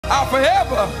I'll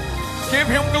forever give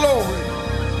him glory.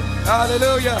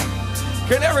 Hallelujah.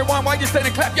 Can everyone, while you're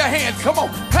standing, clap your hands? Come on,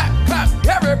 clap, clap,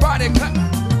 everybody clap.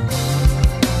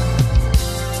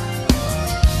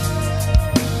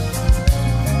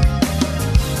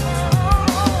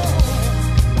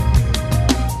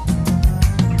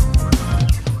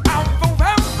 I'll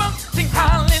forever sing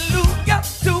hallelujah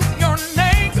to your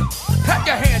name. Clap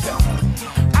your hands up.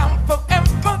 I'll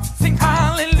forever sing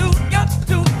hallelujah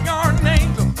to your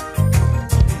name.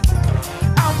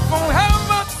 I'll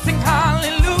forever sing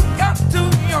hallelujah to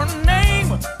your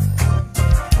name.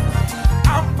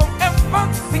 I'll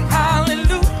forever sing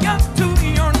hallelujah to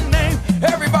your name.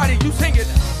 Everybody, you sing it.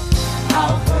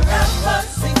 I'll forever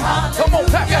sing hallelujah. Come on,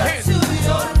 clap your hands. To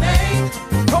your name.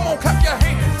 Come on, clap your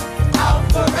hands. I'll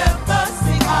forever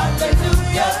sing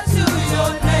hallelujah to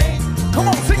your name. Come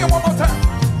on, sing it one more time.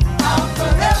 I'll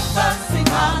forever sing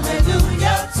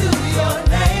hallelujah to your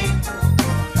name.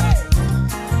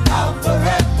 I'll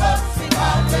forever sing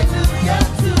hallelujah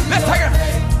to Let's your take it.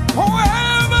 name.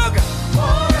 Forever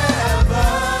Forever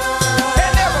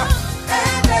and ever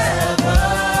and ever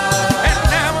and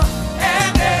never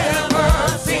and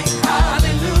ever sing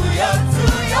hallelujah to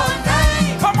your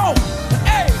name. Come on.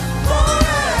 Hey,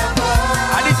 Forever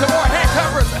I need some more hand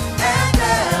covers. and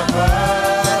ever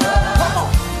Come on.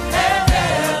 and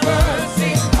ever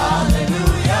sing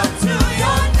hallelujah to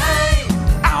your name.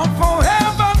 I'll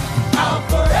forever. I'll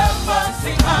forever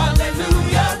sing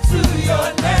hallelujah to your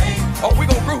name. Oh, we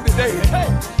gonna groove today. Hey,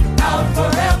 I'll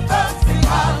forever sing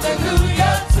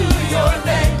hallelujah to your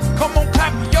name. come on,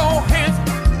 clap your hands.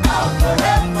 I'll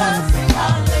forever sing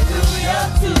hallelujah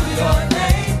to your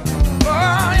name. Oh,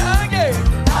 yeah, yeah.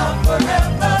 I'll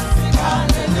forever sing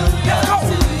hallelujah Let's go.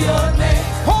 to your name.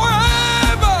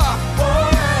 Forever.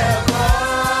 Forever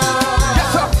Yes,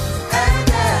 sir.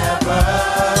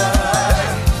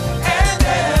 and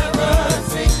ever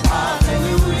sing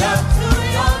hallelujah to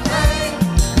your name.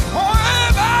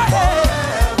 Forever.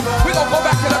 We gonna go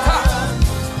back to the top.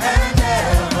 And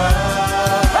ever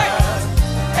Hey,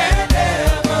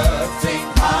 sing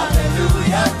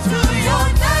hallelujah to your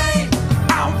name.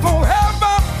 I'll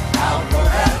forever. I'll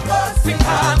forever sing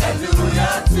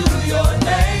hallelujah to your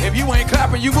name. If you ain't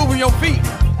clapping, you moving your feet.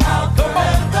 I'll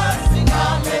forever sing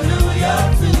hallelujah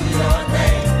to your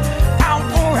name. I'll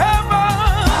forever.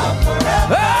 I'll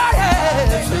forever Oh, yeah.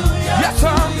 hallelujah Yes, to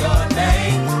sir. your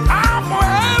name. I'll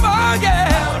forever,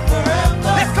 yeah. I'll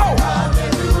forever Let's go.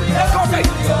 hallelujah Let's go, to baby.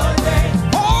 your name.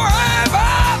 Forever.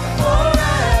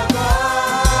 Forever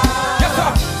Yes,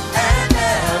 sir. and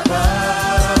ever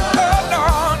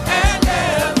Lord. and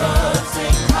ever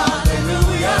sing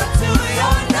hallelujah to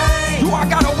your name. You are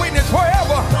got a witness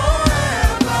forever.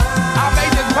 Forever I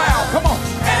made this vow. Come on.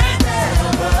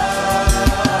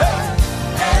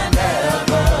 and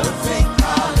ever sing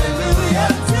hallelujah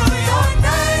to your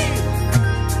name.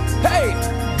 Hey.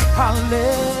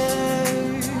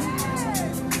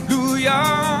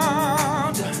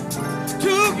 Hallelujah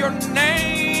to your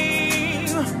name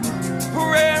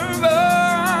forever.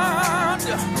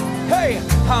 Hey.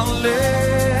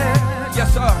 Hallelujah.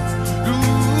 Yes, sir.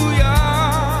 Hallelujah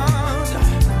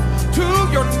to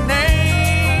your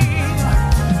name.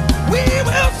 We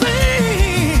will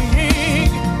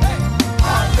sing.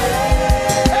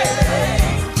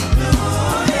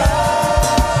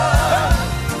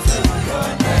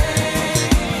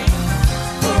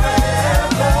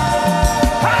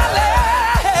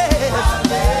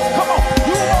 Hallelujah. Come on.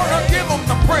 You want to give them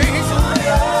the praise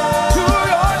to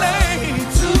your name.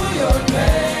 To your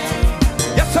name.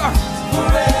 Yes, sir.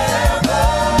 Forever.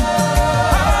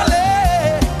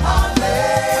 Hallelujah.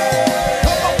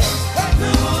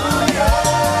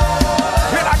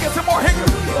 Can I get some more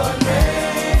hiccups? Your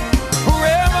name.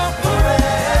 Forever.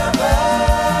 Forever.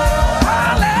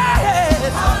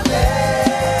 Hallelujah.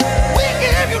 We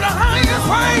give you the highest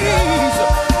praise.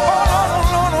 Oh, Lord, oh,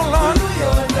 Lord, oh, Lord.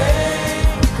 Your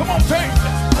name. Come on, sing.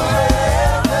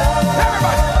 Forever.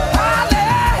 Everybody.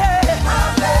 Hallelujah.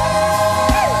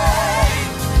 Hallelujah.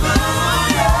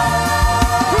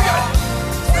 To your-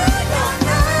 To your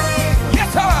name. Yes,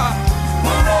 sir.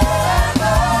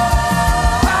 Forever.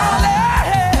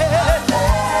 Hallelujah.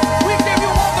 We give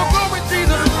you all the glory,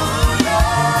 Jesus.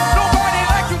 Nobody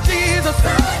like you, Jesus. To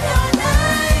your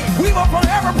name. We will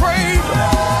forever praise.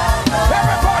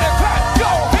 Everybody clap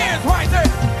your hands right there.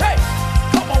 Hey,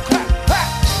 come on, clap, clap.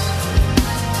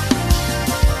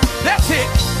 That's it.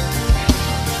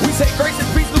 We say grace and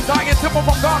peace, Luke Zion, temple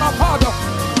from God our Father,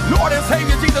 Lord and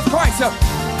Savior Jesus Christ.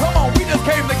 Come on, we just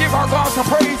came to give our God some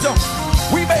praise.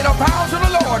 We made a vow to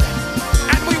the Lord,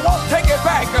 and we won't take it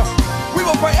back. We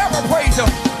will forever praise Him.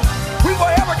 We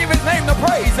will ever give His name the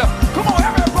praise. Come on,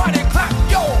 everybody.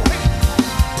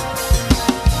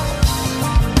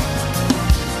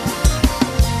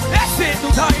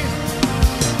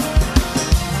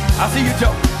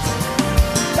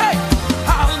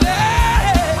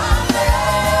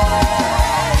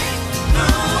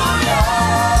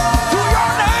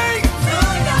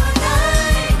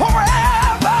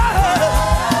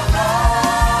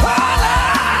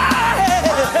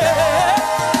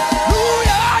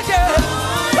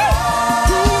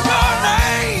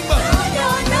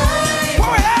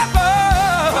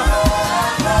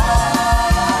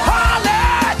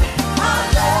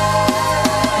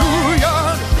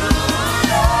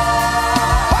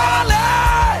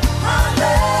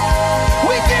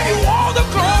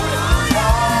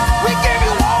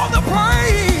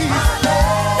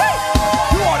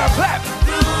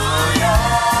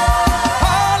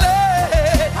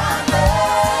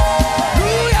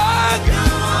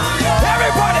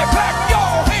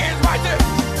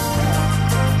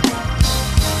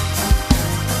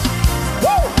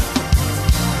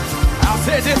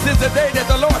 this is the day that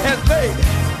the Lord has made.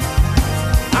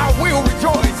 I will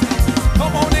rejoice.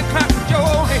 Come on and clap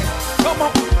your hands. Come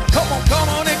on, come on, come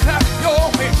on and clap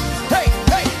your hands. Hey,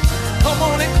 hey, come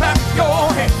on and clap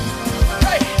your hands.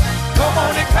 Hey, come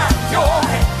on and clap your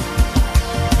hands.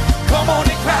 Come on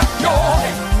and clap your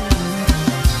hands.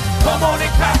 Come on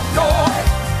and clap your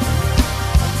hands.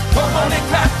 Come on and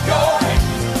clap your hands.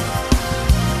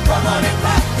 Come on and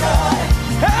clap your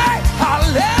hands. Hey,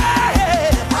 hallelujah.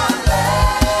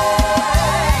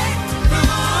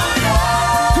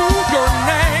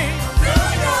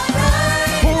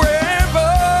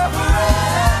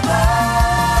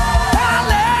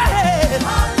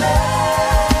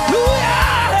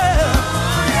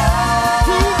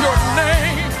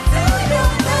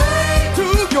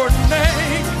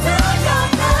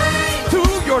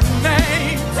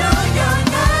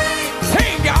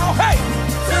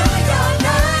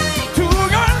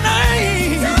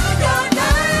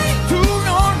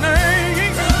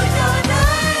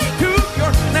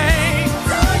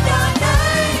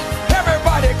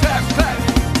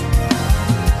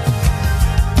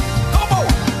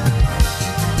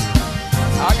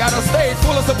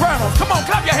 Full of sopranos. Come on,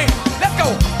 clap your hands. Let's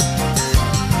go.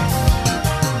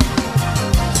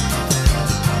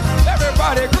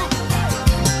 Everybody group.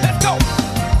 Let's go.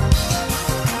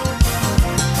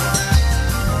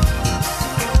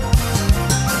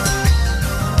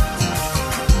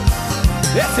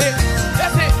 That's it.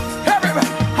 That's it. Everybody.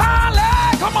 Holla.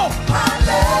 Come on.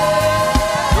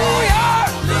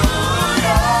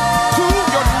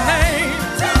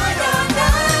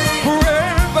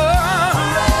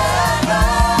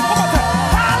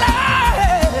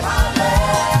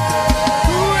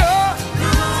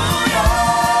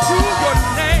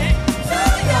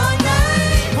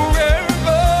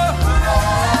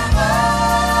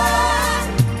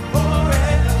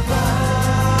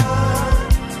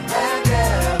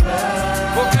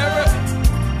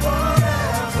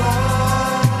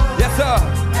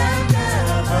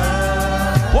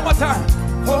 One more time.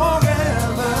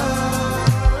 Forever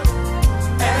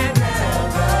and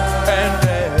ever and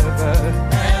ever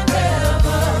and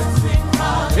ever.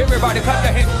 Everybody clap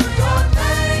your hands.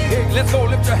 Hey, let's go,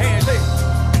 lift your hands. Hey.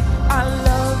 I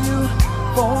love you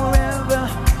forever.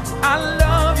 I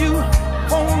love you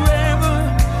forever.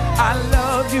 I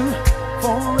love you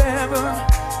forever,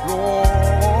 Lord.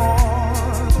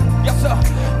 Yes, sir.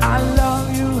 I love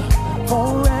you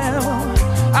forever.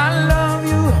 I love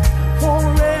you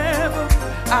forever.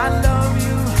 I love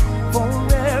you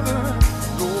forever,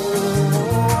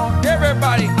 Lord.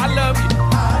 Everybody, I love you.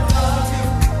 I love you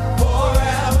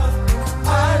forever. I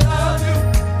love you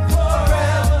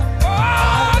forever.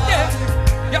 Oh,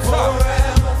 yeah. Yes, sir.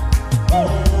 Forever.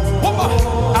 One more.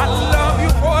 I love you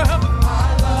forever. I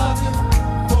love you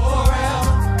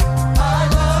forever. I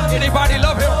love you. Anybody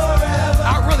love him? Forever. I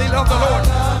really love the Lord.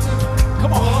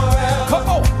 Come on. Come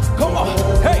on. Come on.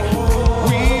 Hey,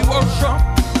 we worship.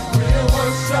 We'll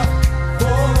worship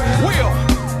forever.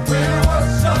 We'll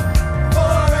worship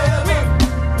forever.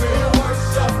 We'll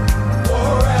worship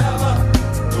forever.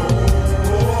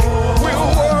 We'll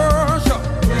worship.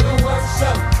 We'll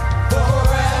worship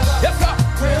forever. Yes, sir.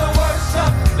 We'll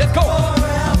worship. Let's go.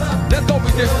 Forever. Let's go,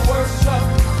 musicians.